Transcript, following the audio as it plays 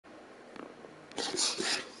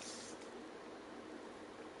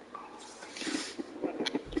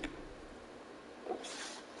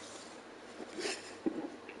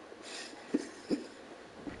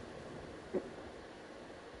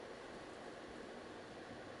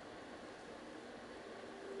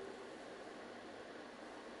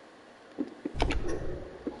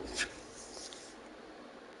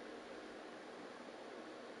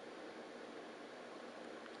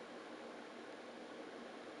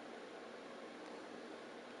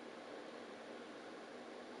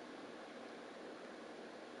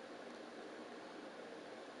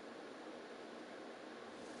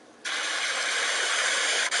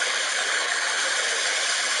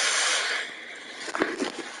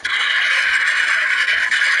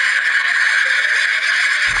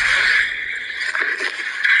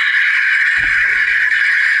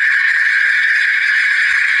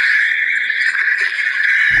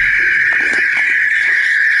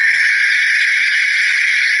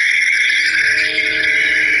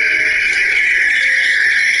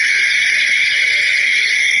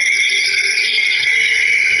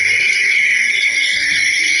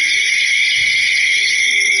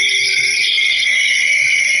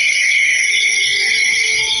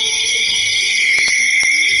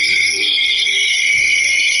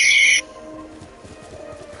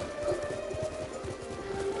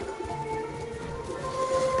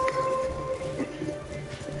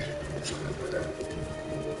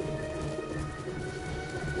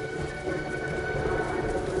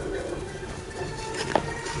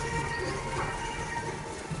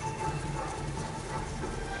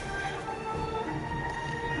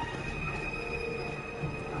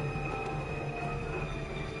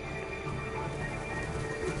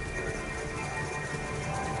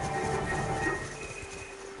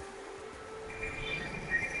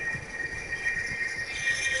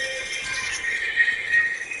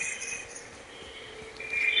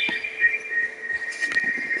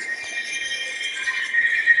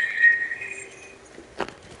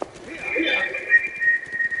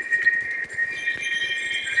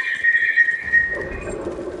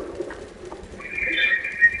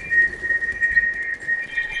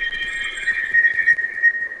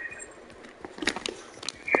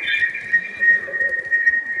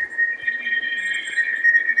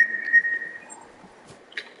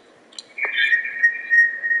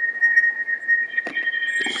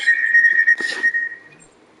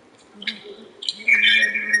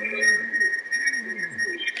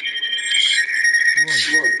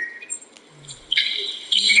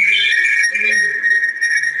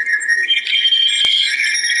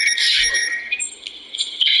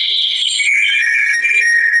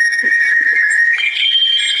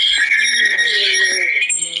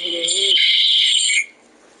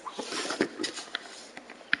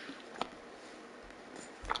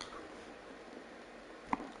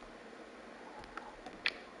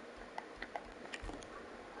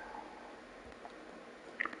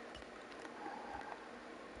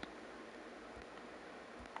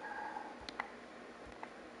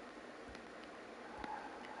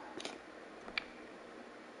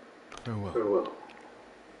Farewell. Farewell.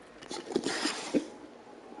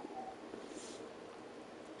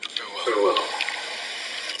 Farewell.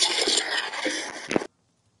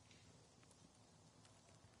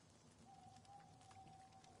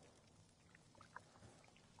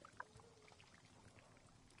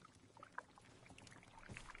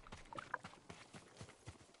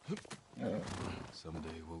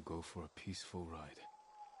 Someday we'll go for a peaceful ride.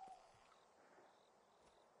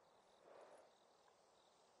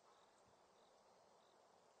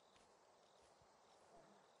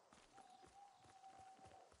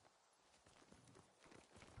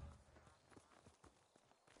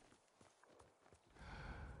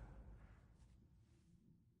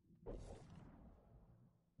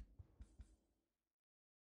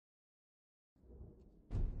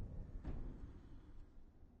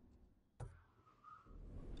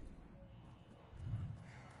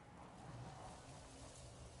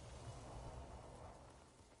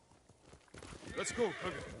 Let's go,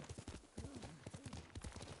 Kage.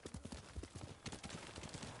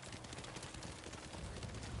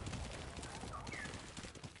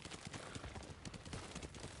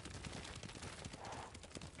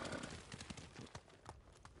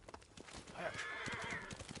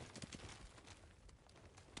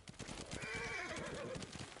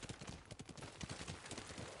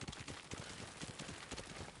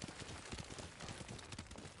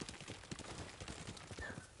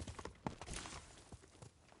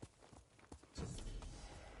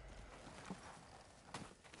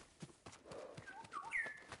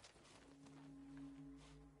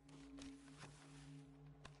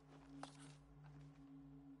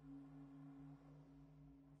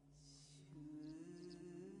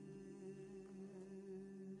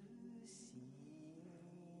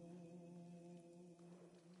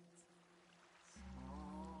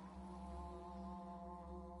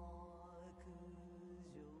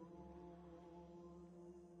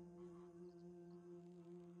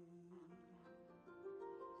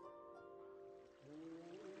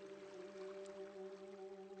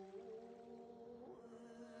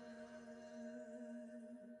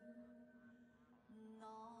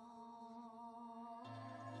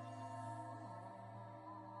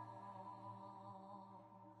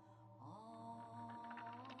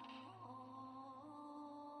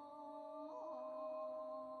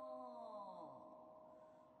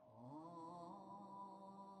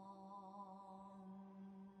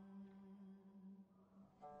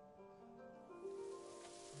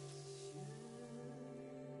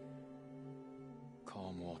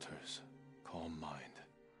 waters, calm mind.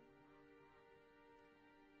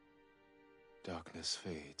 Darkness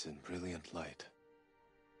fades in brilliant light.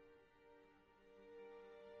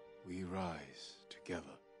 We rise together.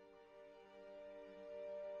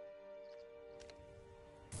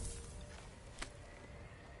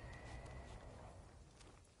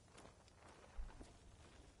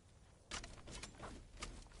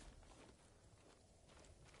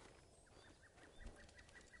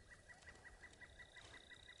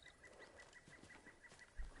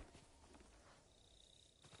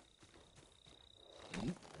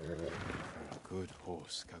 You're a good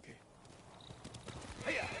horse, Kage.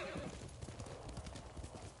 Hiya!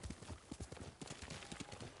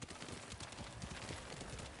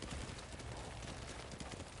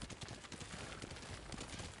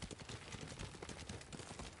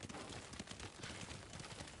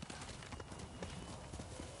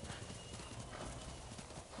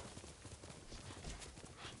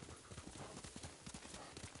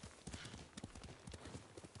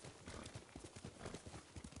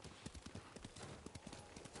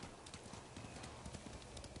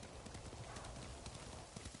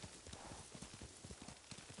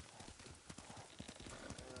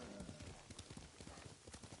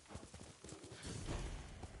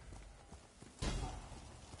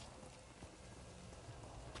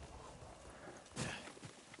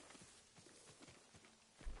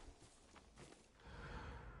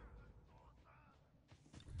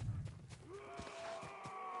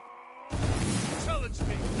 Challenge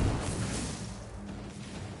me!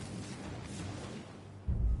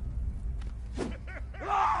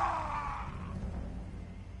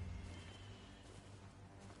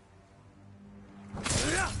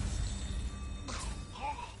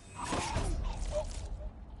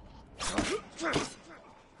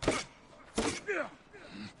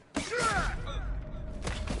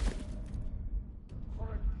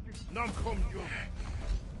 Nam kom yo.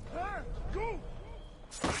 Go!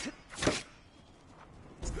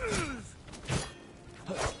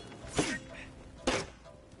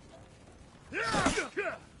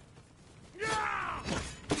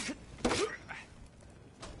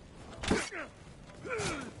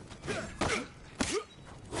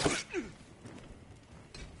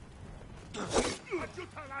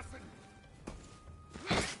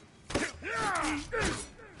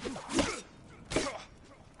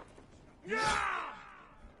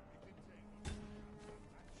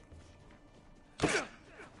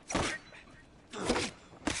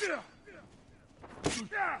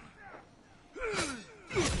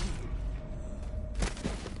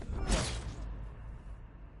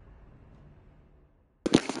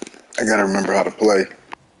 I gotta remember how to play.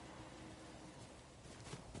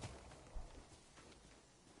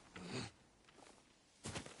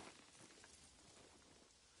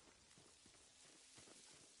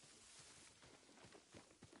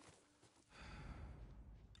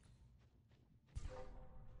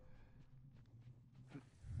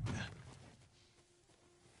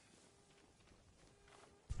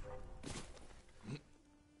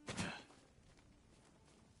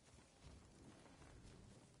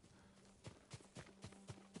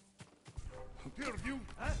 You,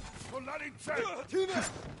 non la ricerca!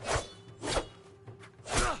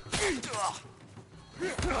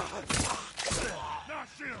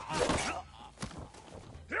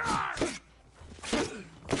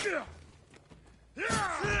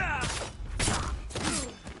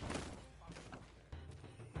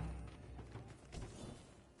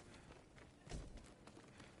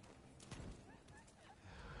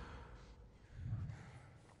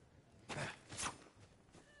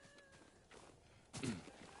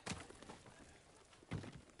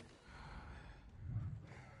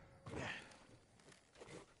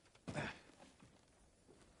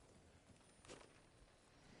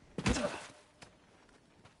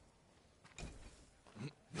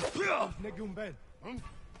 Negum Ben.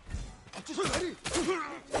 Just ready.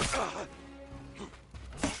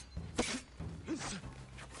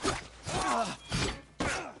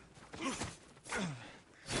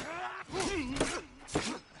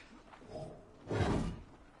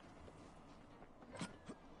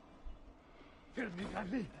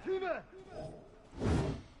 Fermi. Vive!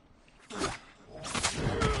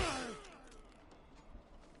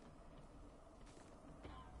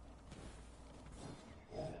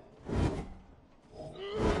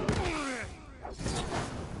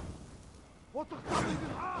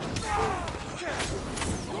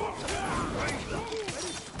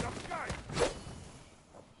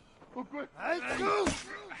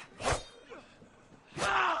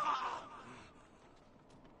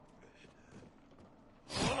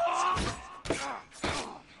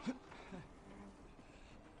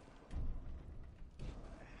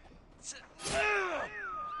 Tsushima!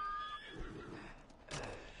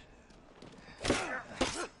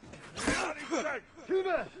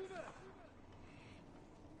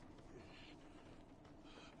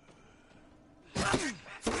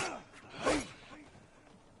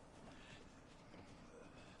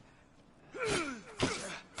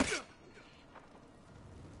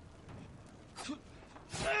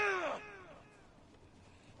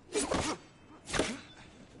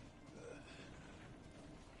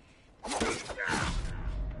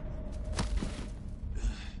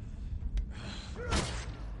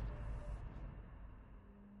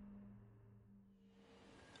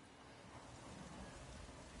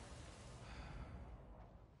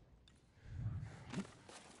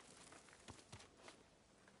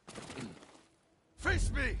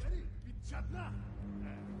 Face me!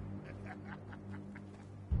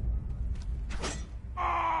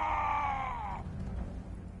 Ah!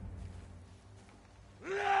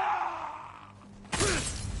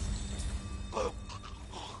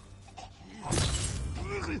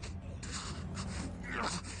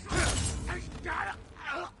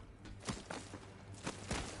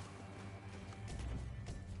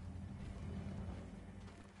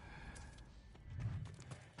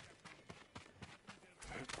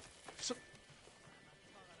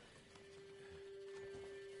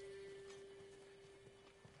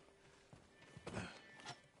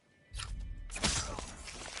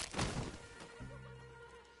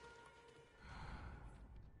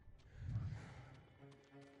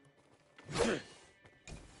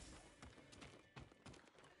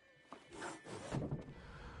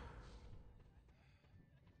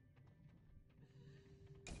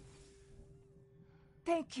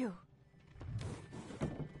 Thank you.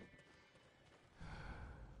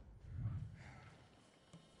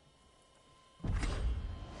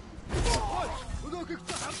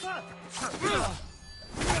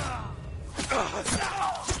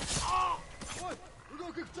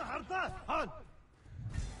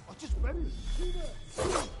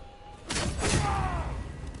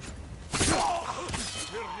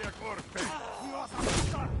 Virja korpe!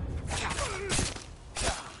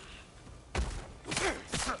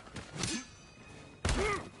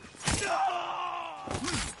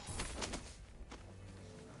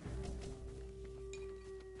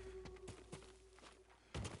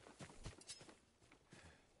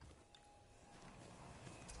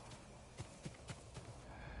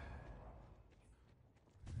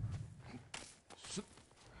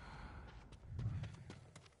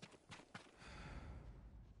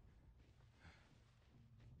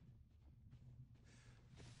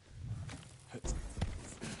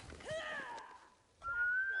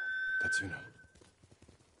 Tatsuna.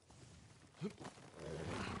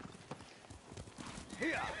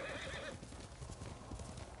 Here!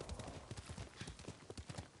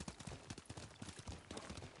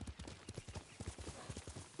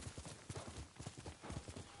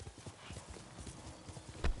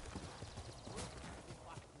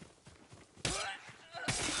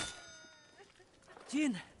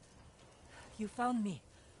 Jin, you found me.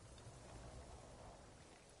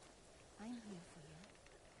 I'm here for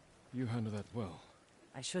you. You handled that well.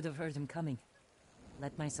 I should have heard him coming.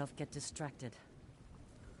 Let myself get distracted.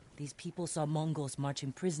 These people saw Mongols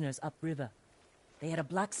marching prisoners upriver. They had a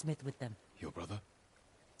blacksmith with them. Your brother?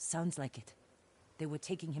 Sounds like it. They were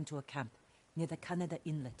taking him to a camp near the Kaneda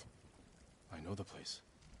Inlet. I know the place.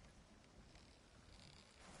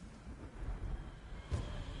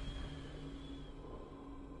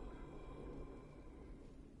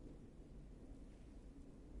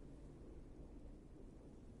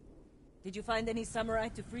 Did you find any samurai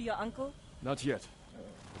to free your uncle? Not yet,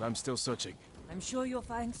 but I'm still searching. I'm sure you'll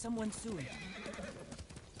find someone soon.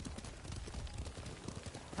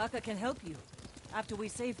 Taka can help you, after we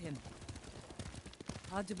save him.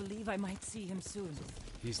 Hard to believe I might see him soon.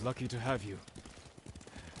 He's lucky to have you.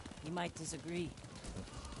 He might disagree.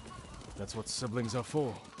 That's what siblings are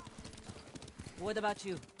for. What about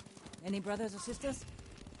you? Any brothers or sisters?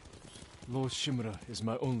 Lord Shimura is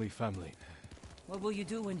my only family. What will you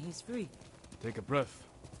do when he's free? Take a breath.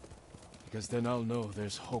 Because then I'll know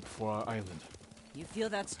there's hope for our island. You feel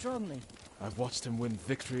that strongly? I've watched him win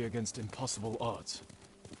victory against impossible odds.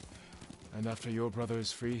 And after your brother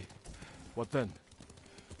is free, what then?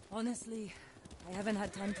 Honestly, I haven't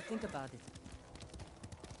had time to think about it.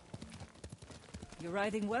 You're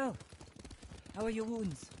riding well. How are your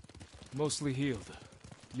wounds? Mostly healed.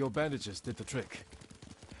 Your bandages did the trick.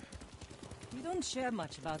 You don't share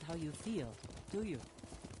much about how you feel, do you?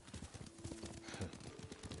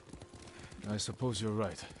 I suppose you're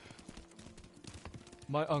right.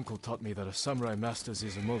 My uncle taught me that a samurai masters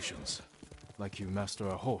his emotions, like you master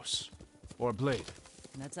a horse. Or a blade.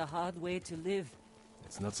 That's a hard way to live.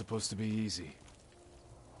 It's not supposed to be easy.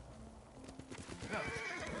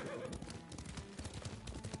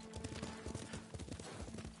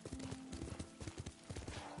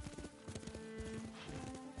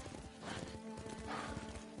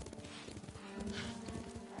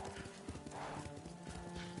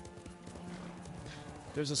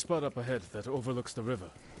 There's a spot up ahead that overlooks the river.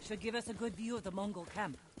 Should give us a good view of the Mongol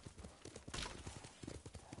camp.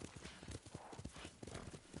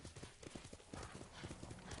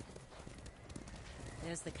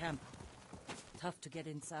 There's the camp. Tough to get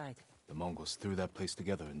inside. The Mongols threw that place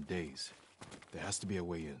together in days. There has to be a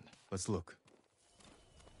way in. Let's look.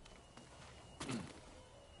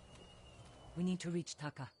 We need to reach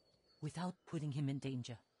Taka without putting him in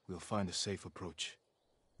danger. We'll find a safe approach.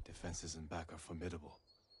 Defenses in back are formidable.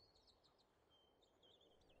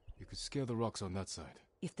 You could scale the rocks on that side.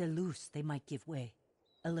 If they're loose, they might give way.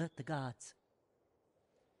 Alert the guards.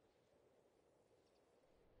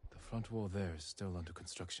 The front wall there is still under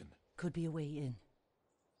construction. Could be a way in.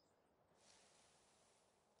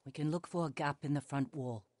 We can look for a gap in the front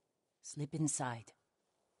wall. Slip inside.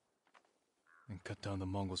 And cut down the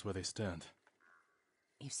Mongols where they stand.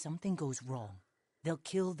 If something goes wrong, they'll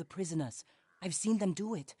kill the prisoners. I've seen them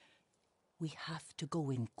do it. We have to go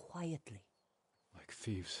in quietly. Like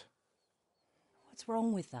thieves. What's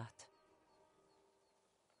wrong with that?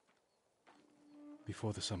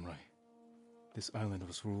 Before the samurai, this island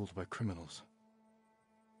was ruled by criminals.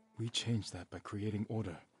 We changed that by creating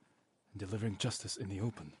order and delivering justice in the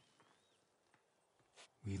open.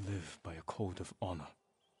 We live by a code of honor.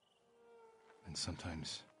 And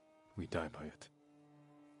sometimes we die by it.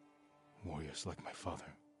 Warriors like my father,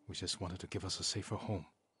 we just wanted to give us a safer home.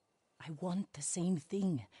 I want the same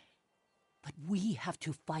thing. But we have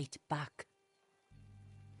to fight back.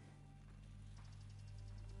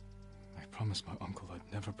 I promised my uncle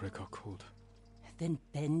I'd never break our code. Then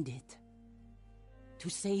bend it. To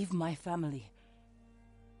save my family.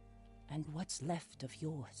 And what's left of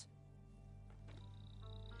yours.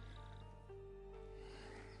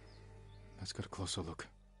 Let's get a closer look.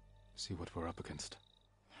 See what we're up against.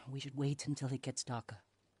 We should wait until it gets darker.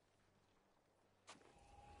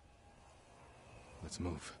 Let's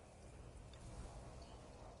move.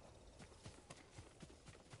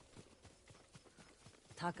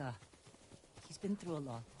 Taka. He's been through a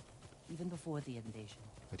lot. Even before the invasion.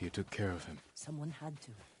 But you took care of him. Someone had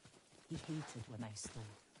to. He hated when I stole.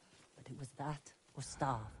 But it was that or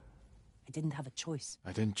starve. I didn't have a choice.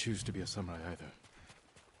 I didn't choose to be a samurai either.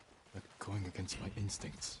 But going against my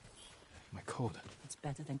instincts. My code. It's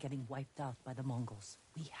better than getting wiped out by the Mongols.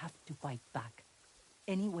 We have to fight back.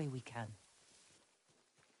 Any way we can.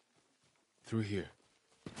 Through here.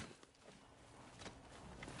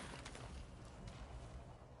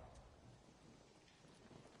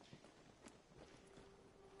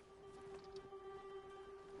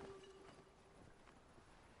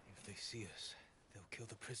 If they see us, they'll kill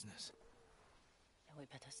the prisoners. Then we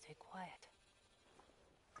better stay quiet.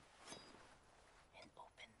 And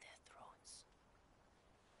open their throats.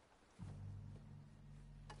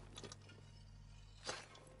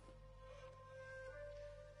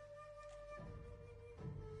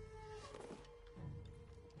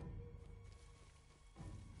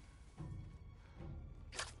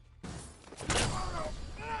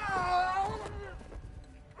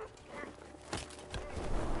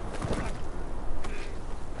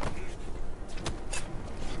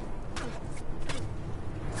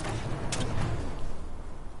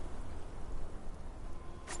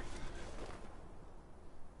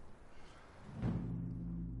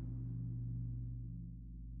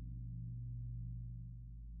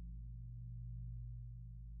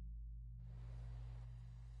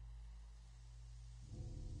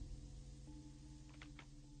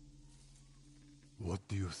 What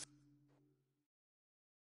do you think?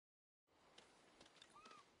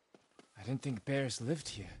 I didn't think bears lived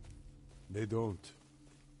here. They don't.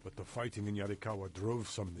 But the fighting in Yarikawa drove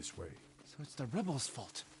some this way. So it's the rebels'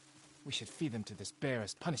 fault. We should feed them to this bear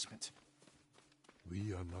as punishment.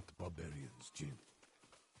 We are not barbarians, Jin.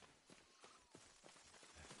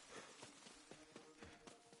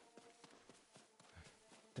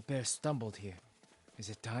 The bear stumbled here. Is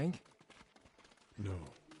it dying? No.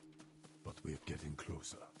 But we're getting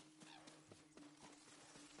closer.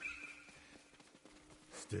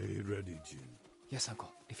 Stay ready, Jin. Yes,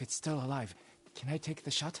 Uncle. If it's still alive, can I take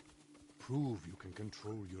the shot? Prove you can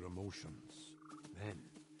control your emotions. Then,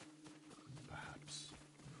 perhaps.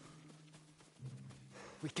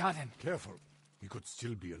 We got him. Careful. He could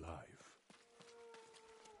still be alive.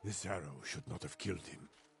 This arrow should not have killed him.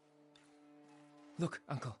 Look,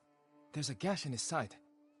 Uncle. There's a gash in his side.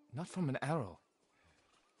 Not from an arrow.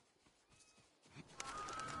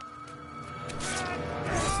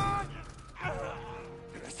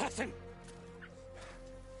 An assassin!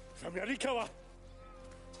 From Yarikawa!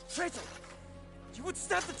 Traitor! You would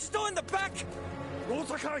stab the Chido in the back!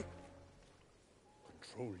 Rosakai!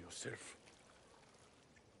 Control yourself.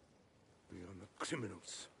 We are not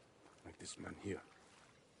criminals, like this man here.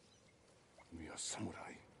 We are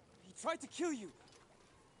samurai. He tried to kill you!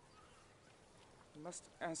 He must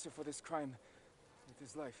answer for this crime with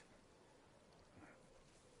his life.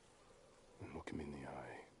 And look him in the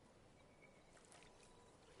eye.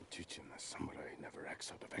 And teach him that samurai never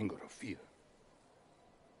acts out of anger or fear.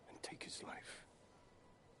 And take his life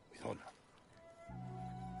with honor.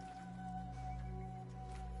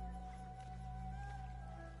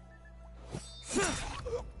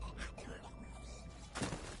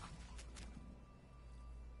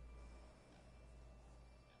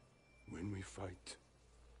 When we fight,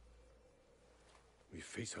 we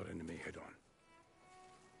face our enemy head on.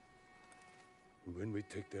 And when we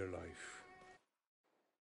take their life,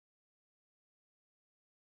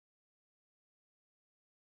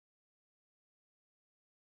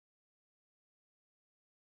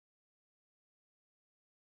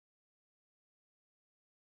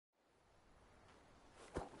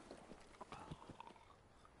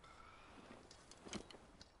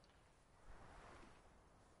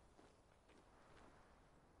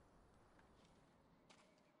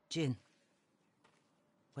 Jin,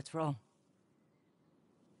 what's wrong?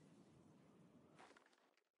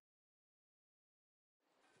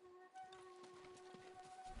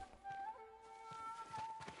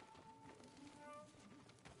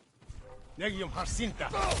 Negium Harsinta.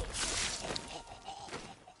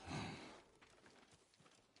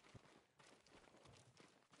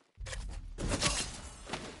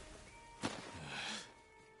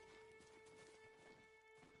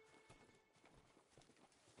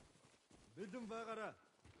 Bildim Vagara.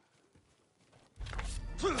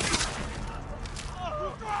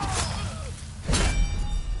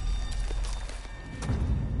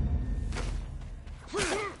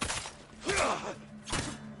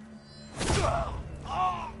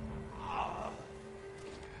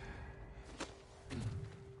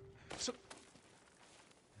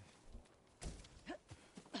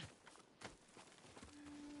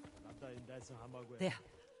 There,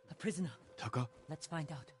 a prisoner. Taka? Let's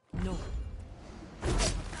find out. No.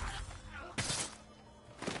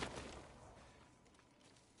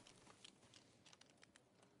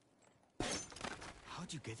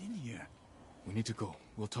 How'd you get in here? We need to go.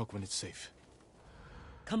 We'll talk when it's safe.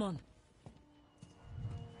 Come on.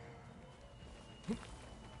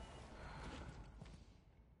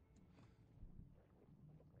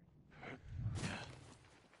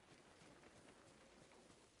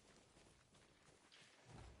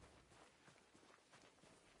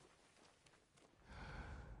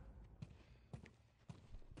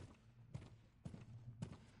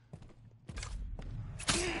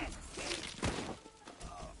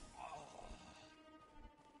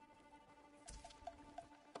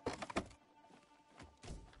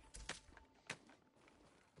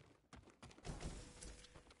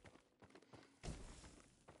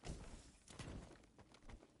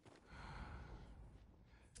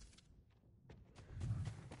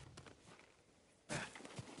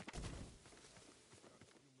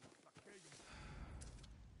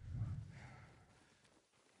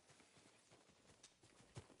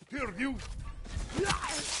 Here, you!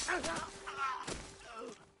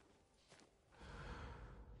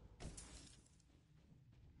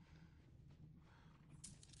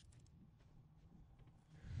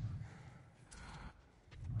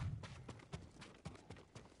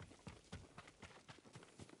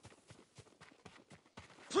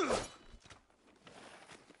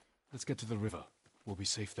 Let's get to the river. We'll be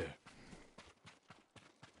safe there.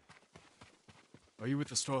 Are you with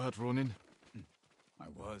the Straw Hat Ronin? I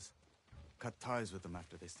was. Cut ties with them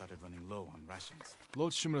after they started running low on rations.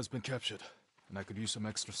 Lord Shimura's been captured, and I could use some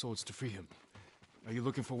extra swords to free him. Are you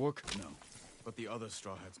looking for work? No, but the other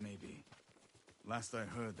Straw Hats may be. Last I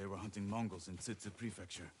heard, they were hunting Mongols in Tsutsu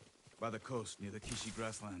Prefecture, by the coast near the Kishi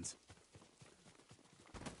grasslands.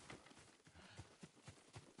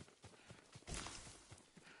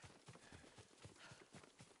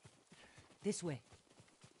 This way.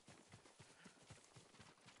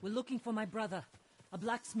 We're looking for my brother, a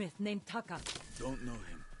blacksmith named Taka. Don't know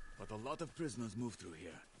him, but a lot of prisoners move through here.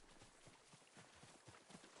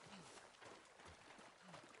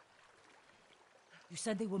 You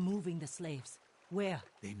said they were moving the slaves. Where?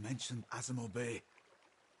 They mentioned Azamo Bay.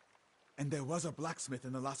 And there was a blacksmith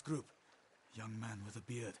in the last group. Young man with a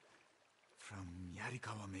beard. From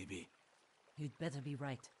Yarikawa, maybe. You'd better be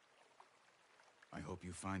right. I hope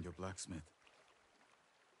you find your blacksmith.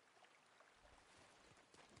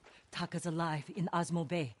 Taka's alive in Osmo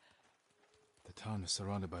Bay. The town is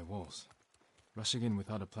surrounded by walls. Rushing in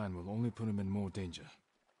without a plan will only put him in more danger.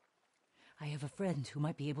 I have a friend who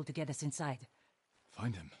might be able to get us inside.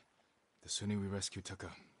 Find him. The sooner we rescue Taka,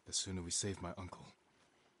 the sooner we save my uncle.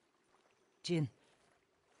 Jin.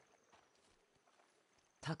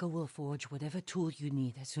 Taka will forge whatever tool you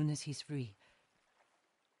need as soon as he's free.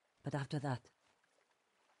 But after that,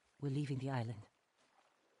 we're leaving the island.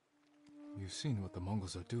 You've seen what the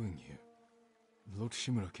Mongols are doing here. Lord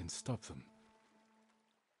Shimura can stop them.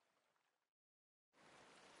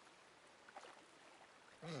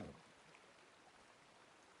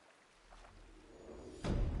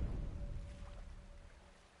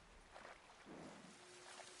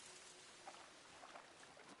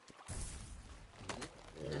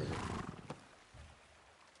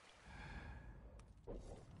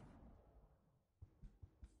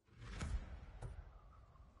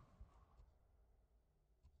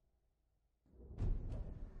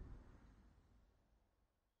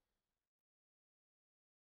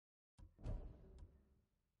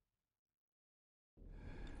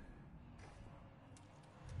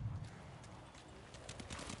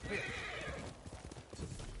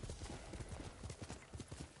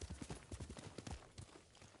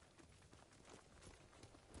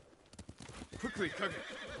 Quickly, Kage!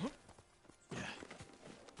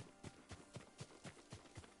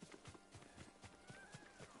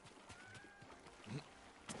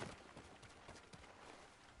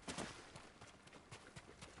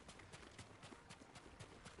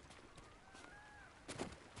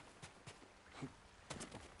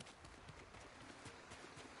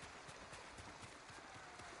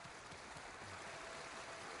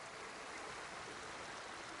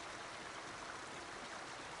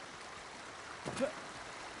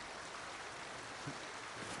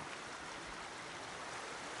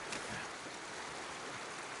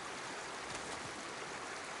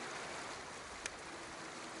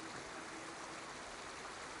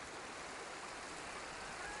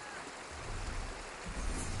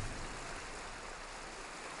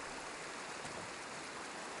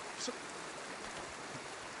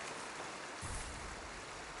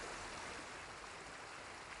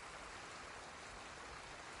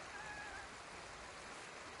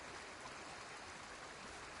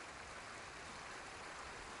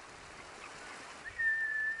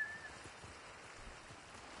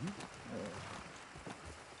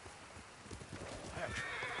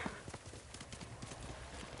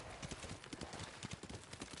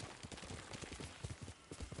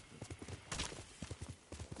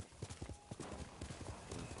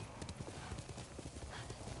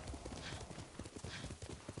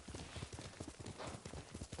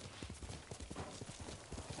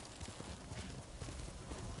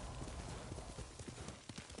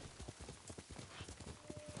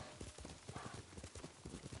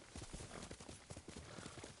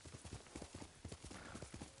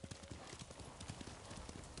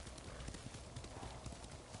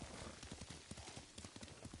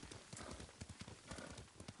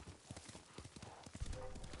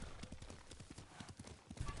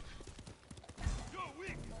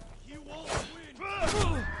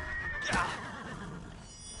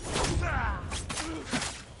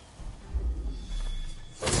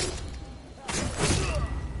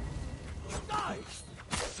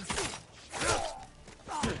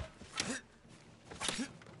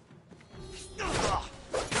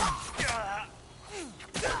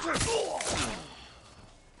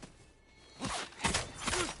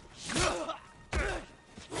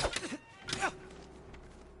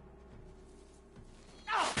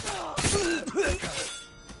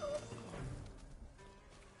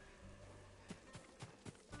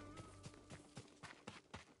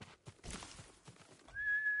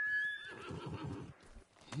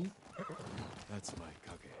 That's my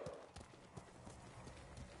Kage.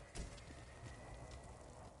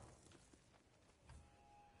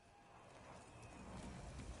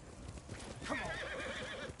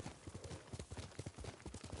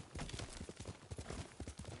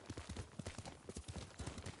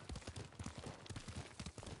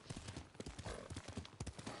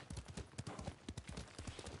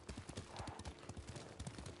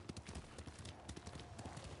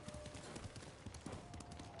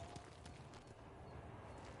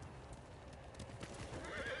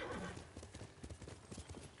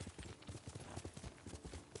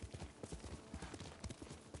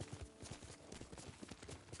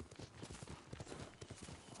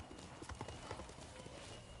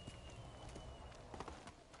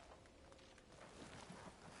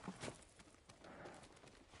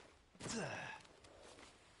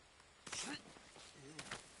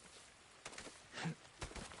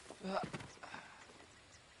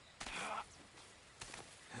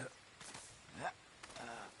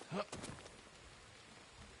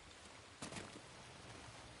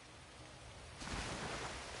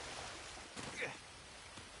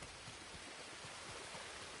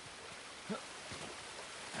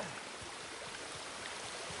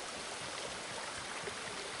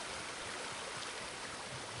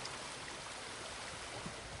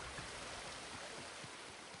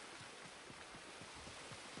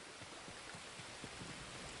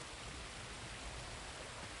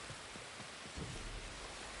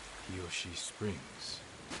 Yoshi Springs.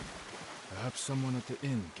 Perhaps someone at the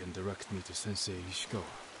inn can direct me to Sensei Ishikawa.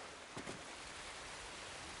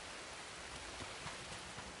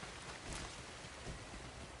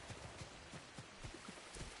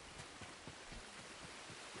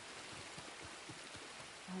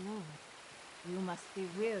 My lord, you must be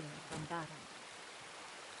weary from battle.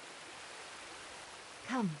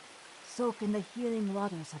 Come, soak in the healing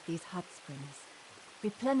waters of these hot springs.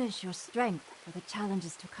 Replenish your strength for the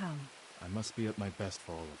challenges to come. I must be at my best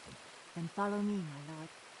for all of them. Then follow me, my lord.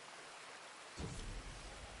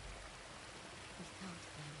 Without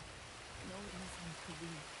them, no reason to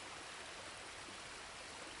leave.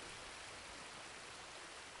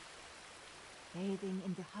 Bathing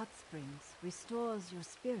in the hot springs restores your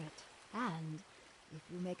spirit, and if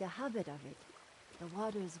you make a habit of it, the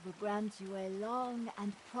waters will grant you a long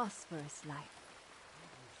and prosperous life.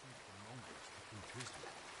 Or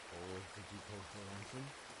did you call for ransom?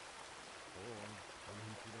 Or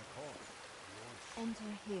coming to their cause?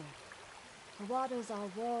 Enter here. The waters are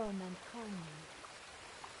warm and calming.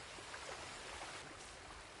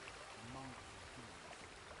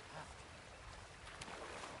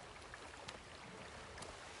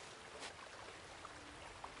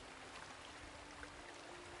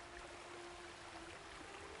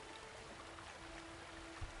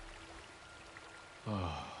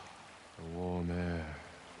 Ah, the warm air,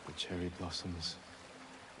 the cherry blossoms.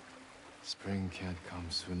 Spring can't come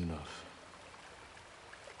soon enough.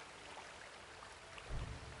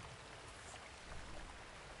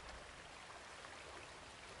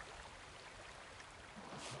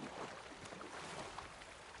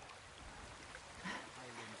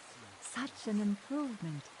 Such an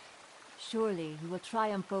improvement. Surely you will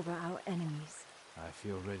triumph over our enemies. I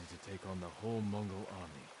feel ready to take on the whole Mongol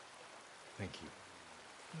army. Thank you.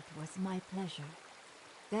 It was my pleasure.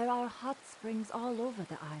 There are hot springs all over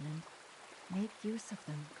the island. Make use of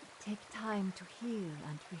them. Take time to heal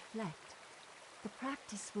and reflect. The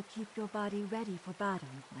practice will keep your body ready for battle,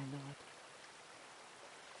 my lord.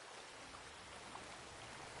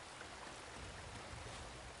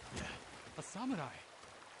 A samurai.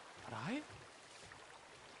 Right?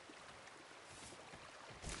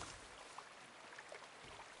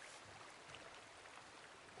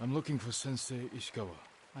 I'm looking for Sensei Ishikawa.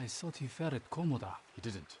 I thought he fell at Komoda. He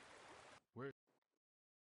didn't. Where?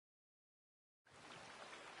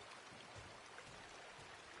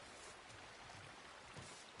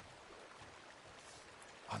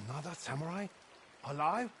 Another samurai?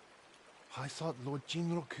 Alive? I thought Lord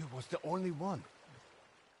Jinroku was the only one.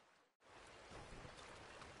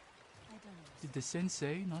 Did the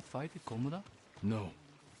sensei not fight at Komoda? No.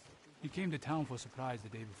 He came to town for a surprise the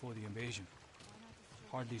day before the invasion.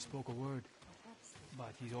 Hardly spoke a word,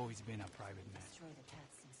 but he's always been a private man. Destroy the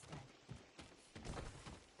cats instead.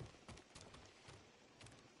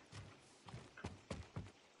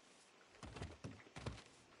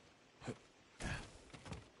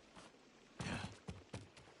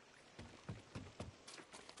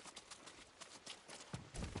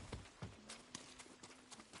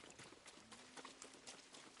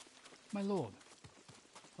 My lord,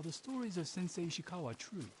 are the stories of Sensei Ishikawa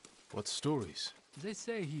true? What stories? They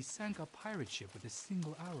say he sank a pirate ship with a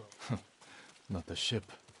single arrow. Not the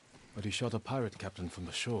ship, but he shot a pirate captain from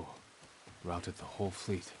the shore. Routed the whole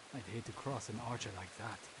fleet. I'd hate to cross an archer like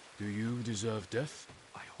that. Do you deserve death?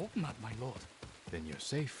 I hope not, my lord. Then you're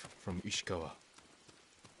safe from Ishikawa.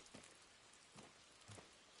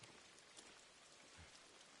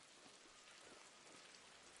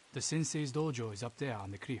 The sensei's dojo is up there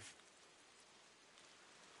on the cliff.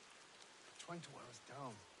 Trying to wear us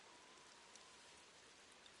down.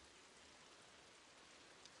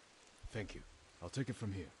 Thank you. I'll take it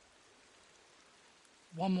from here.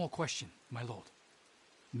 One more question, my lord.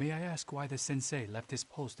 May I ask why the sensei left his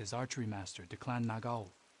post as archery master to Clan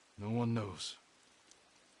Nagao? No one knows.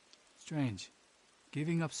 Strange.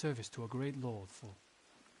 Giving up service to a great lord for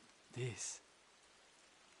this.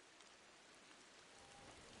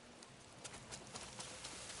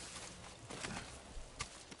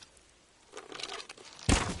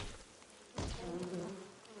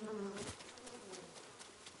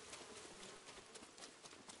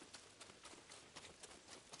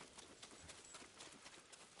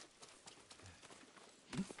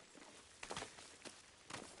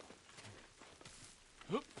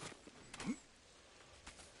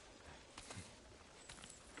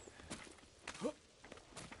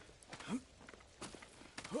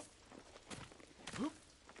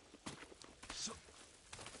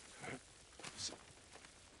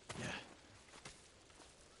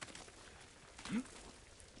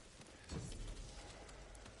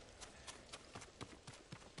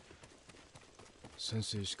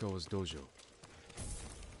 Sensei Ishikawa's dojo.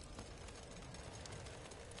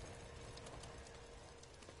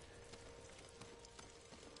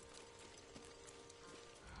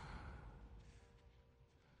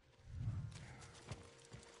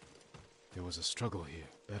 There was a struggle here.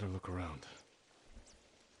 Better look around.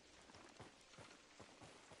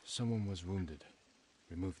 Someone was wounded.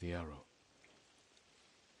 Remove the arrow.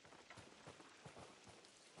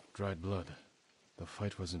 Dried blood. The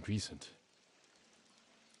fight wasn't recent.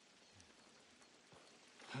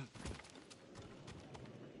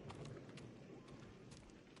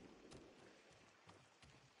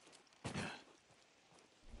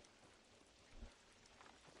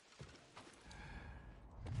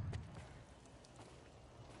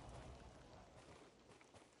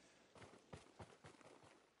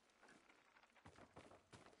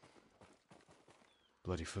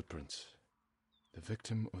 Bloody footprints. The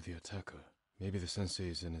victim or the attacker. Maybe the sensei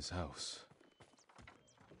is in his house.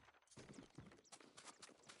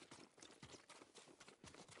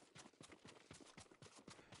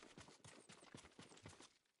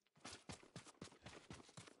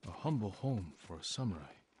 A humble home for a samurai.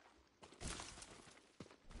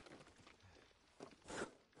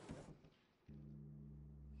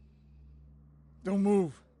 Don't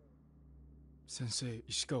move. Sensei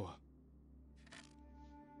Ishikawa.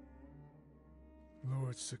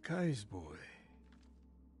 Lord Sakai's boy.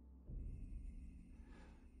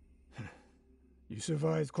 You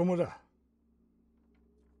survived Komoda.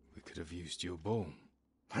 We could have used your bone.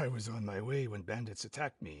 I was on my way when bandits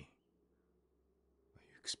attacked me. Are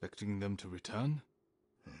you expecting them to return?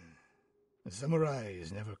 A samurai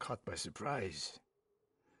is never caught by surprise.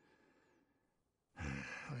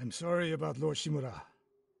 I'm sorry about Lord Shimura.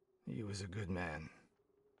 He was a good man.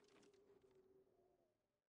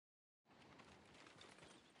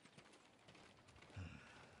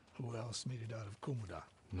 Who else made it out of Komoda?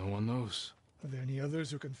 No one knows. Are there any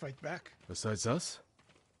others who can fight back? Besides us?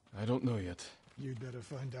 I don't know yet. You'd better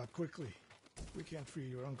find out quickly. We can't free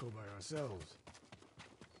your uncle by ourselves.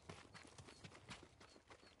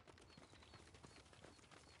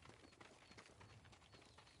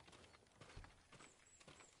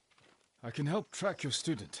 I can help track your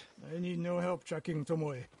student. I need no help tracking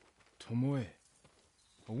Tomoe. Tomoe?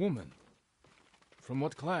 A woman? From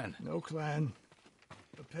what clan? No clan.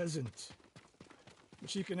 A peasant. But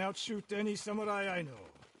she can outshoot any samurai I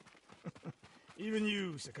know. Even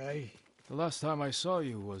you, Sakai. The last time I saw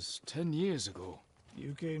you was 10 years ago.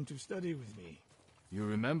 You came to study with me. You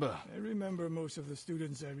remember? I remember most of the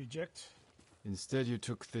students I reject. Instead, you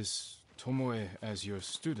took this Tomoe as your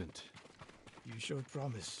student. You showed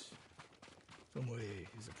promise. Tomoe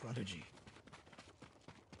is a prodigy.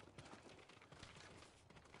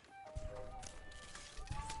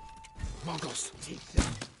 Mongols! Take them.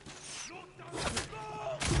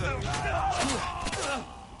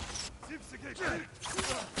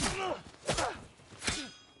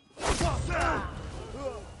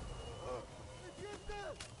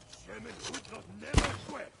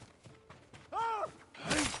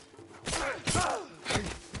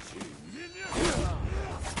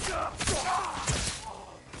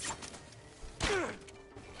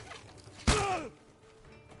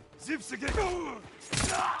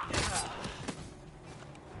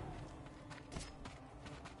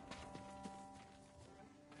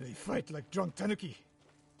 They fight like drunk tanuki.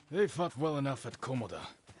 They fought well enough at Komoda.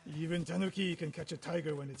 Even tanuki can catch a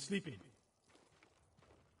tiger when it's sleeping.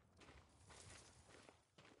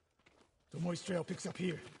 Tomoe's trail picks up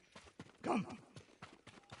here. Come!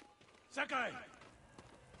 Sakai!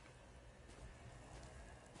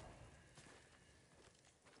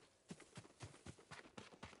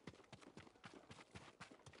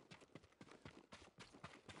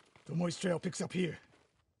 Tomoe's trail picks up here.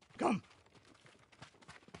 Come!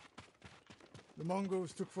 The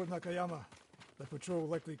Mongols took Fort Nakayama. The patrol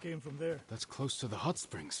likely came from there. That's close to the hot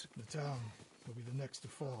springs. The town will be the next to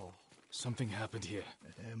fall. Something happened here.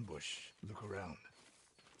 An ambush. Look around.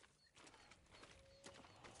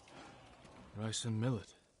 Rice and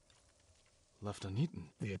millet. Left uneaten.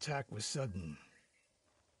 The attack was sudden.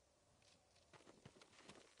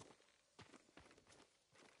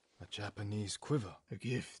 A Japanese quiver. A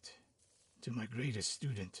gift to my greatest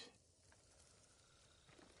student.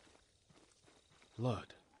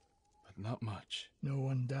 Blood, but not much. No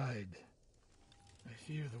one died. I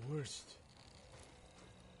fear the worst.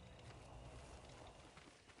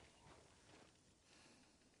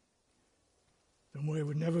 Tomoe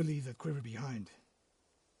would never leave that quiver behind.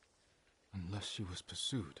 Unless she was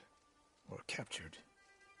pursued. Or captured.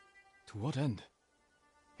 To what end?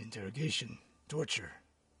 Interrogation. Torture.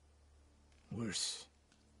 Worse.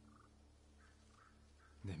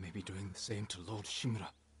 They may be doing the same to Lord Shimura.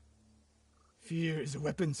 Fear is a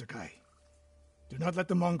weapon, Sakai. Do not let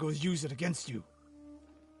the Mongols use it against you.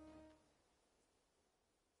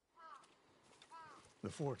 The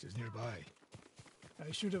fort is nearby.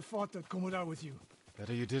 I should have fought at Komura with you.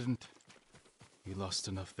 Better you didn't. You lost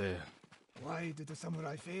enough there. Why did the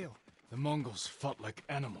samurai fail? The Mongols fought like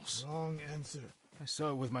animals. Wrong answer. I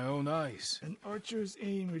saw it with my own eyes. An archer's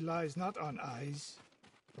aim relies not on eyes,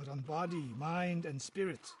 but on body, mind, and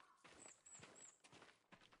spirit.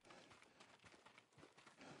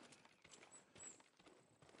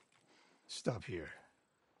 Stop here.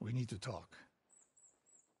 We need to talk.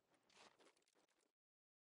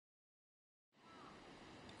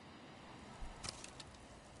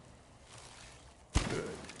 Good.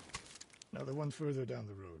 Now the one further down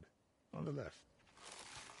the road, on the left.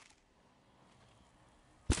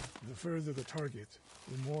 The further the target,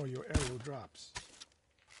 the more your arrow drops.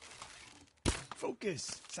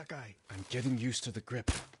 Focus, Sakai. I'm getting used to the grip.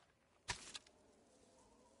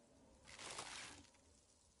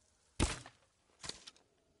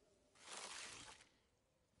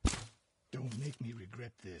 Don't make me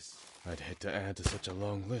regret this. I'd hate to add to such a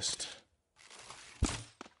long list.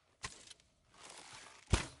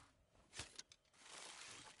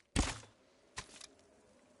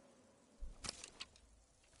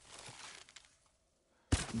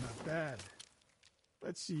 Not bad.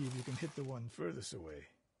 Let's see if you can hit the one furthest away.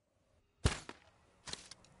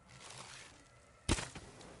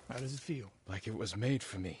 How does it feel? Like it was made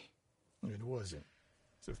for me. It wasn't.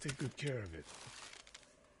 So take good care of it.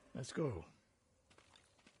 Let's go.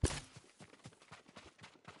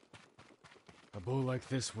 A bow like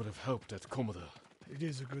this would have helped at Komura. It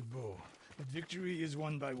is a good bow, but victory is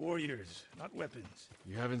won by warriors, not weapons.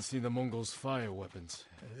 You haven't seen the Mongols fire weapons.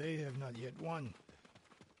 They have not yet won.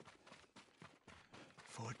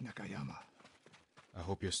 Fort Nakayama. I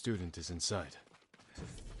hope your student is inside.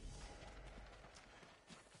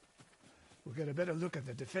 We'll get a better look at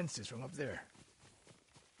the defenses from up there.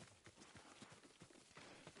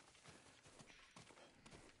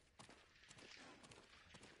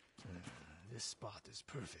 This spot is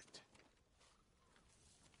perfect.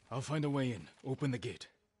 I'll find a way in. Open the gate.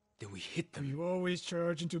 Then we hit them. You always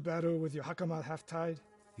charge into battle with your hakama half-tied?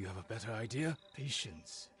 You have a better idea?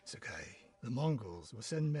 Patience, Sakai. The Mongols will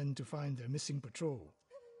send men to find their missing patrol.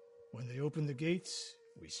 When they open the gates,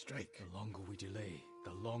 we strike. The longer we delay,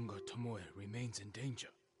 the longer Tomoe remains in danger.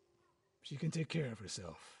 She can take care of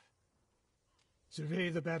herself. Survey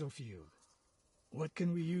the battlefield. What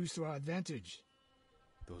can we use to our advantage?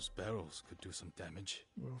 Those barrels could do some damage.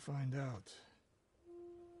 We'll find out.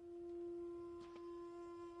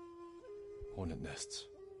 Hornet nests.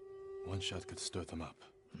 One shot could stir them up.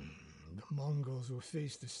 The Mongols will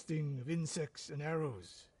face the sting of insects and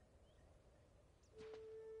arrows.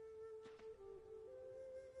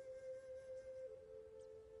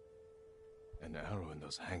 An arrow in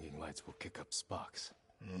those hanging lights will kick up sparks.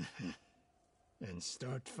 And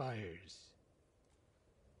start fires.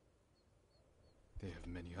 They have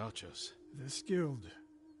many archers. They're skilled,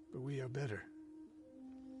 but we are better.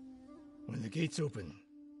 When the gates open,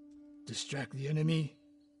 distract the enemy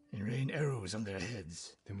and rain arrows on their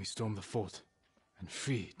heads. Then we storm the fort and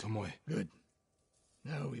free Tomoe. Good.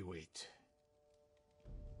 Now we wait.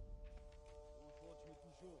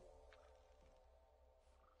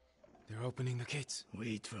 They're opening the gates.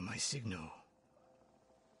 Wait for my signal.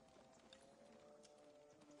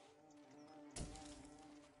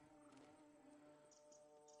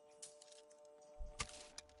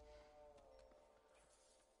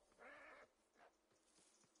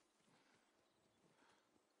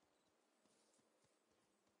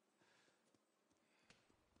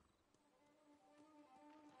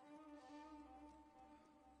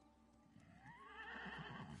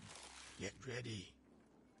 Get ready.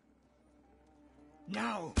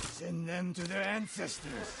 Now, send them to their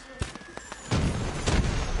ancestors.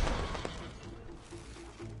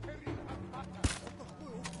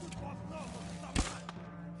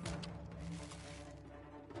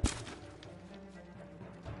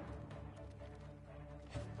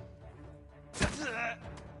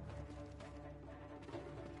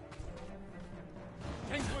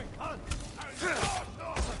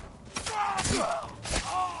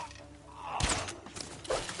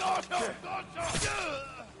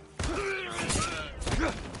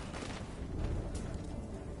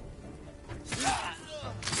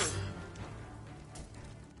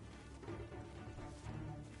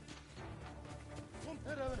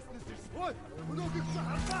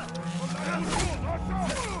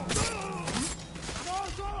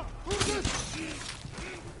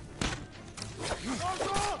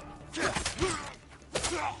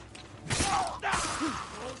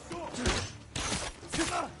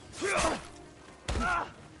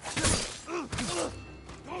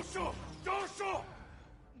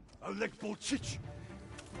 Alek Bolchich!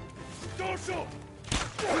 Dorsal!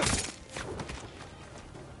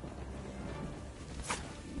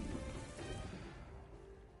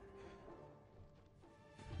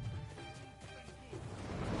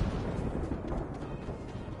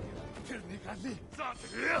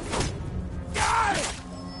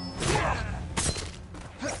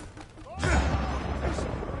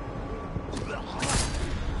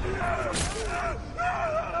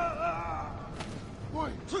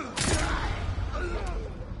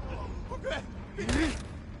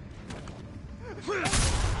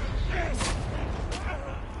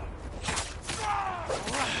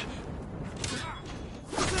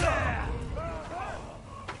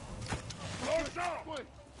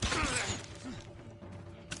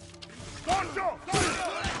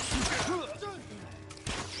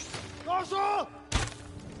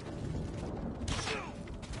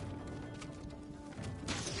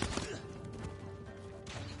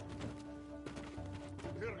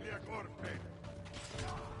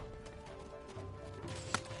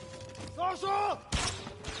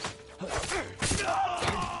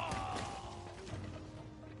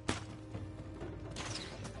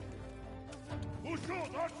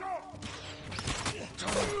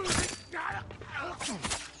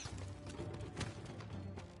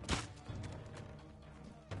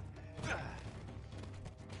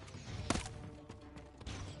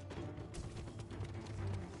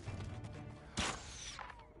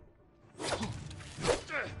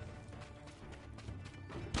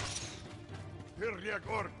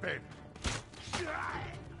 Orpen.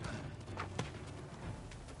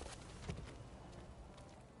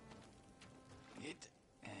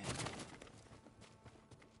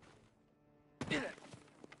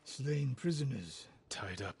 Slain prisoners.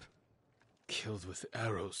 Tied up. Killed with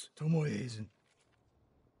arrows. Tomoe isn't...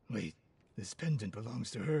 Wait, this pendant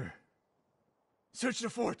belongs to her. Search the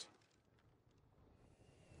fort!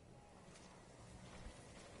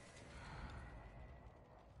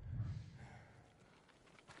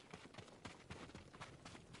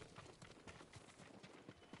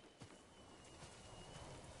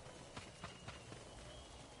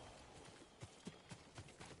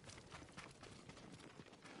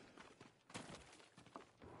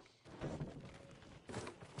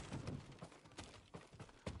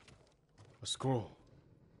 A scroll.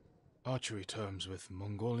 Archery terms with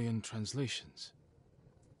Mongolian translations.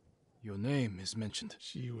 Your name is mentioned.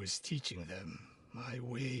 She was teaching them my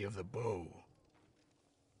way of the bow.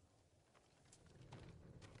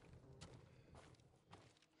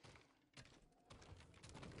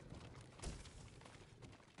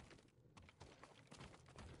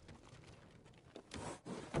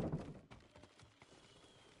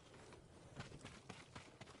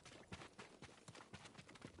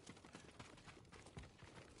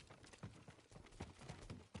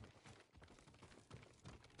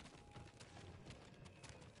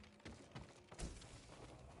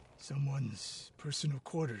 Someone's personal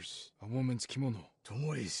quarters. A woman's kimono.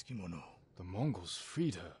 Tomoe's kimono. The Mongols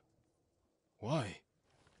freed her. Why?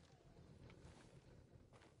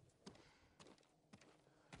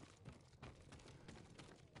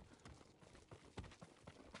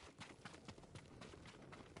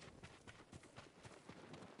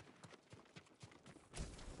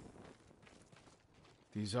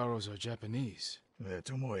 These arrows are Japanese. They're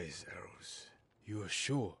Tomoe's arrows. You are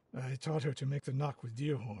sure? I taught her to make the knock with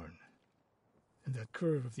deer horn. And that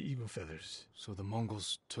curve of the eagle feathers. So the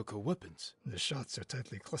Mongols took her weapons? The shots are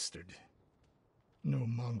tightly clustered. No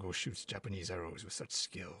Mongol shoots Japanese arrows with such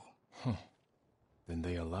skill. Huh. Then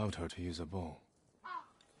they allowed her to use a bow.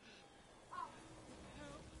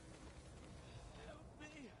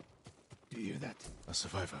 Do you hear that? A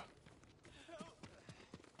survivor.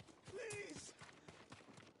 Please!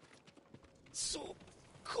 So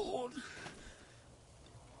cold.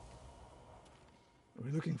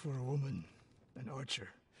 We're looking for a woman, an archer.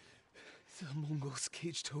 The Mongols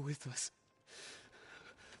caged her with us.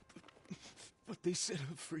 But they set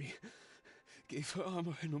her free. Gave her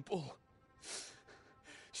armor and a bow.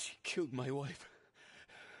 She killed my wife.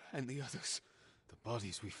 And the others. The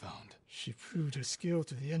bodies we found. She proved her skill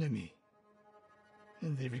to the enemy.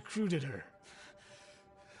 And they recruited her.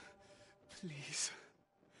 Please.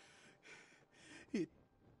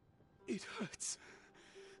 It hurts.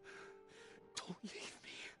 Don't leave me.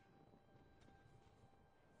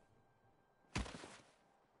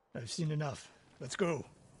 I've seen enough. Let's go.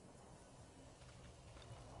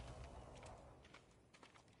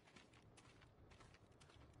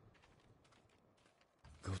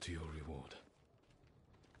 Go to your reward.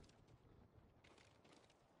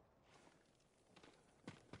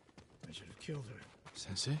 I should have killed her.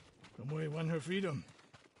 Sensei? Tomoe won her freedom.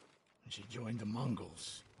 She joined the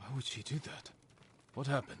Mongols. Why would she do that? What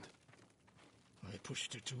happened? I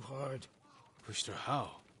pushed her too hard. Pushed her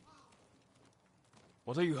how?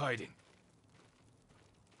 What are you hiding?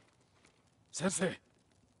 Sensei!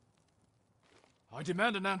 I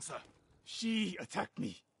demand an answer. She attacked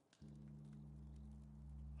me.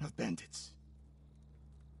 Not bandits.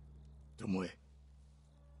 Tomoe.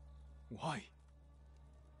 Why?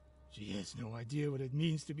 She has no idea what it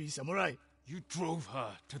means to be samurai. You drove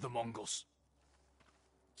her to the Mongols.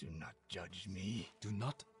 Do not judge me. Do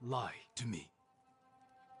not lie to me.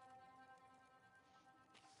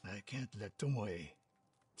 I can't let Tomoe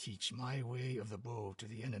teach my way of the bow to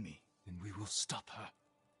the enemy. Then we will stop her.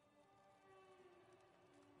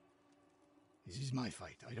 This is my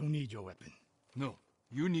fight. I don't need your weapon. No,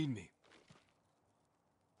 you need me.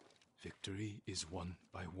 Victory is won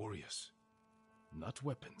by warriors, not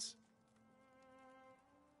weapons.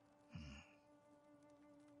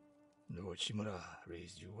 Lord Shimura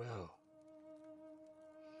raised you well.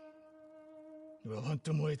 We'll hunt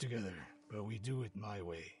Tomoe together, but we do it my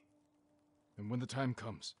way. And when the time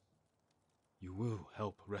comes, you will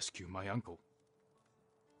help rescue my uncle.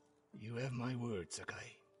 You have my word,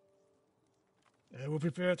 Sakai. I will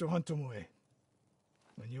prepare to hunt Tomoe.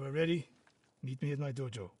 When you are ready, meet me at my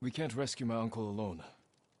dojo. We can't rescue my uncle alone.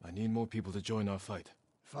 I need more people to join our fight.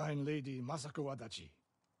 Fine lady Masako Adachi.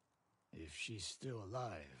 If she's still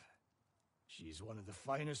alive, she's one of the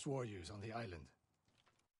finest warriors on the island.